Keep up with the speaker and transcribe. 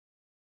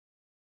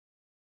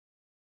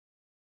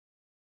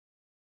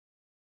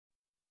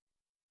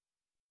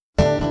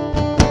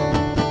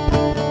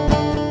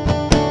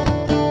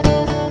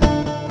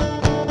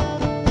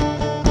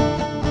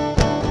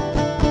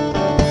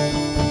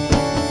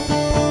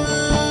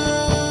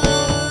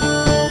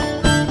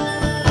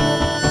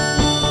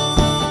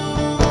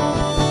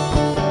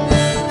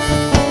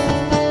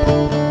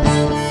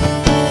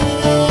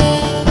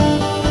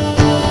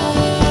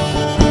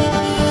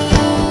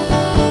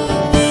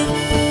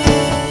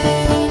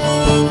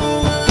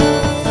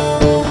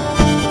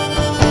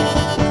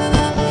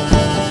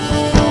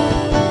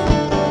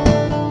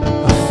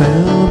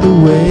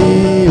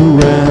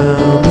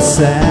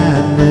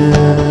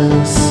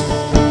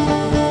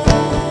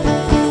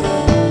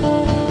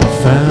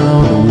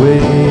found a way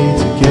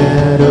to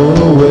get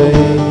away.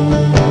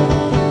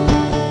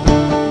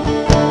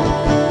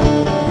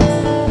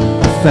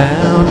 I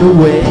found a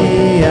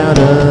way out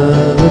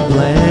of the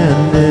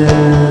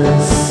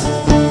blandness.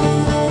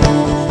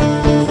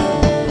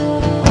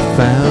 I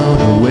found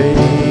a way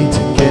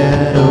to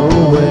get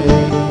away.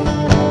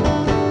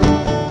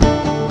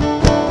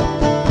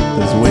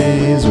 There's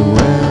ways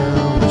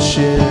around the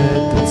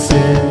shit that's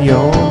in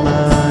your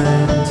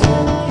mind.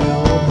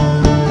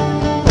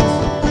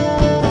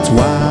 That's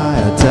why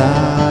I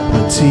dot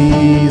my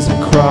T's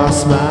and cross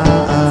my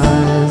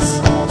I's.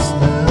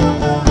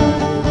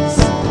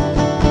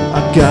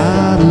 I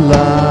got a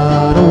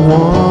lot I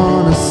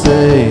wanna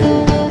say,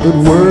 but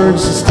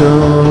words just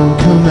don't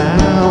come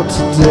out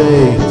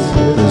today.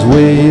 There's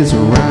ways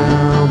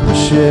around the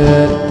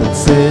shit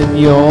that's in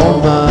your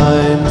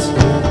mind.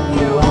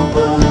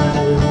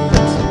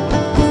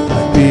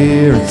 Like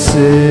beer and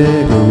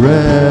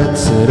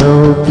cigarettes at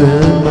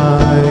open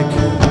mic.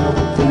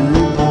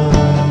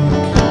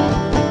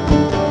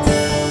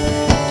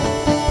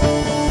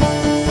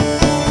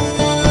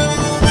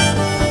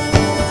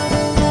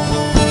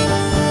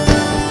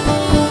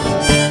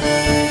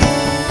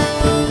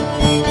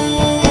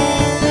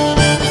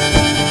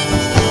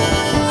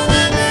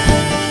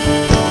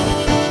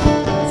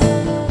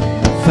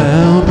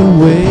 Found a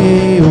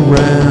way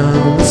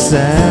around the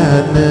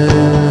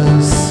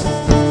sadness.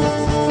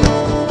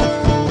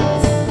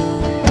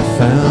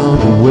 Found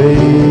a way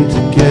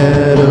to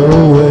get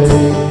away.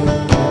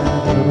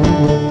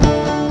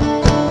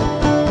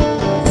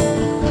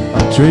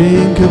 I'll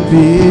drink a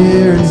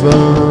beer and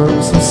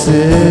bump some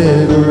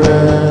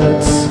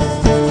cigarettes.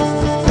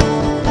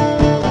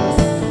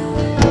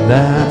 And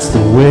that's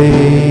the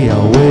way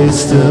I'll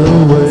waste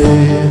away.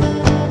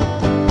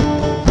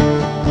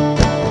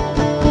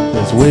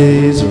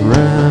 Ways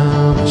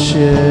around the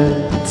shit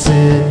that's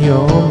in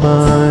your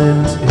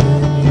mind.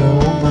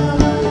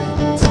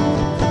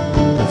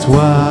 That's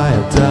why I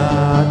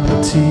dot my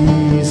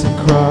T's and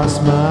cross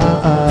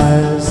my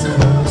I's.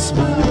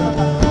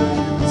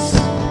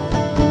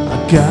 I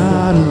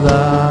got a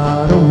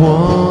lot I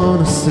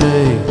wanna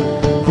say,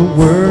 but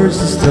words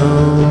just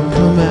don't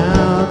come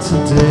out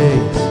today.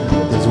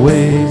 There's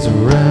ways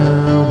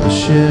around the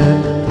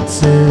shit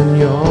that's in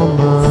your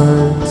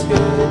mind.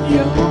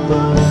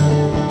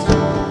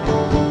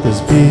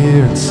 There's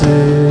beer and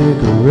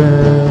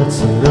cigarettes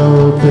and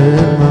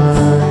open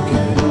mic.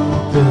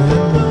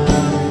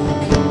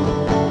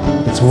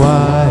 That's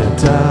why I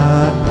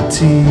dot my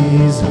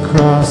T's and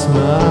cross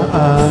my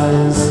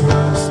I's.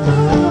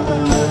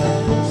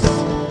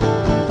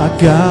 I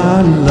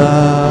got a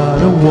lot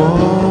I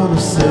wanna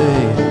say,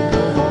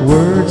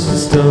 words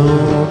just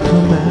don't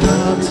come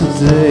out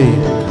today.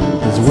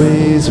 There's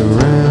ways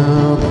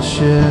around the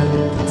shit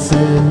that's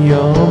in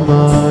your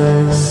mind.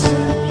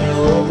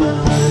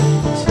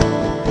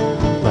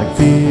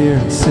 Beer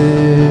and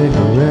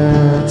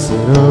cigarettes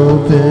and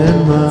open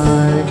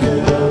mic.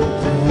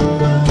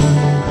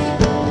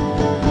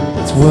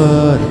 That's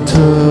what it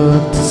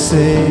took to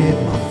save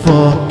my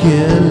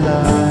fucking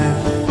life.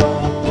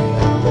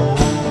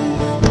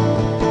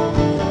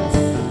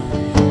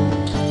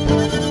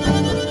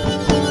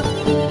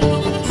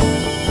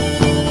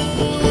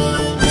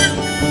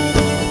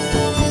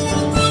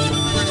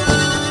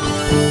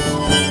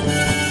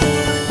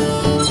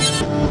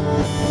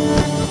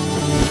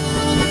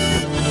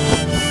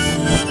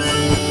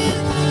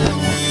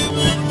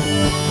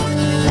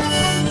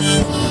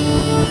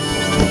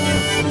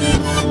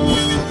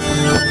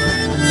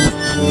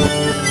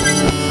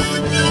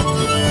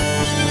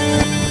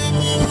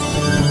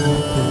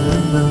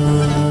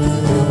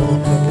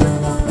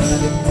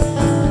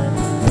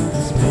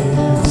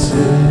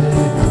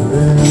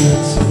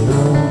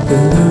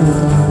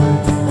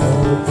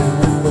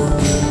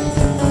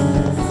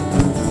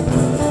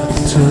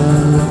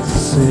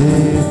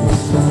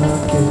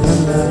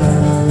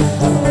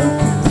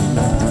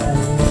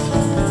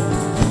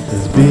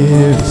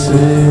 Beer,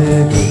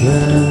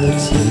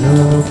 cigarettes, and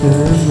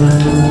open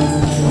mic.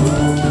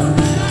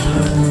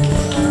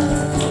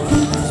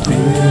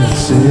 Beer,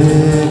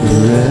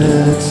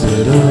 cigarettes,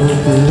 and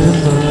open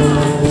mic.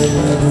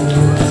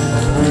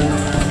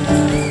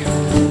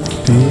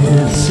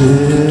 Beer,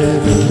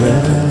 cigarettes,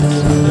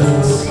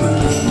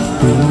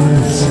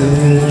 beer,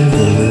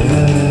 cigarettes,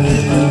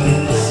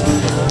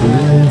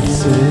 beer,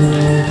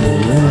 cigarettes,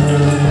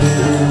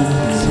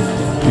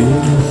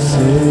 beer,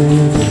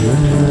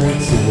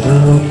 cigarettes, and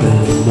open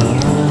mic.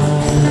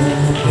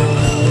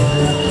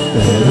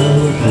 That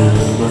open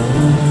mic.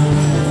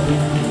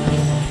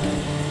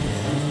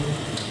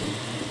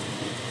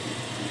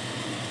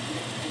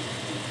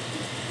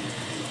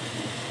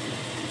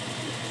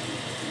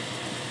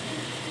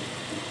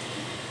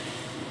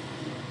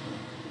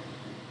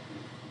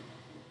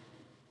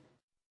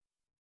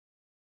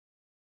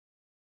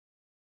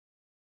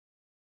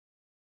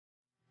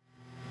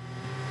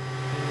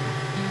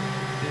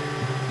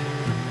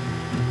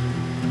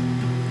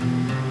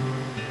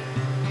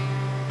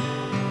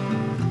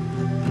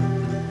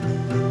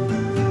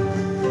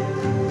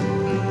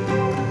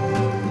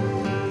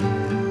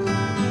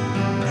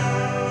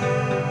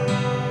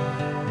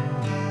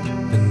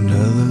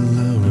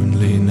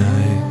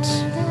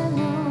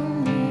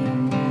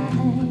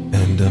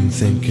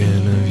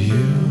 thinking of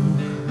you,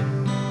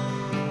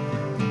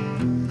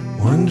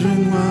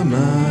 wondering why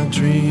my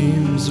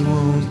dreams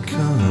won't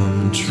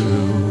come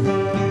true.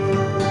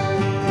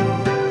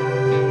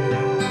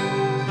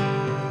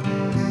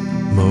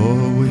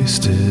 More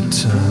wasted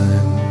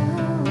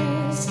time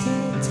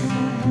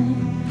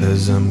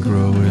as I'm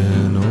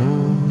growing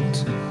old,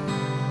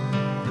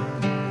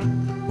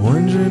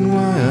 wondering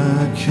why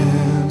I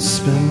can't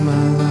spend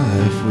my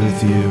life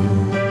with you.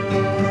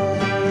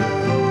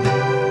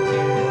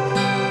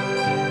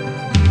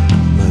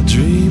 My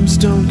dreams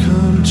don't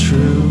come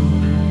true.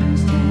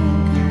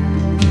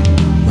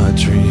 My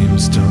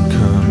dreams don't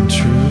come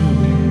true.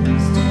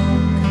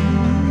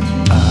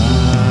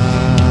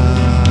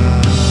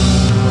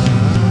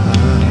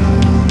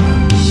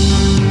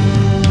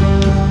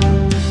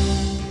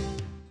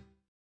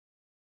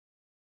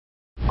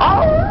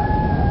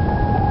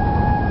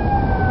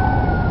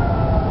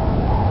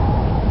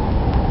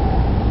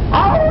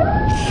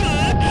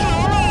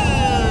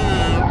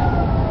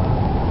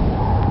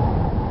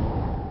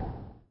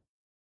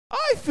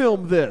 I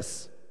filmed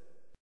this.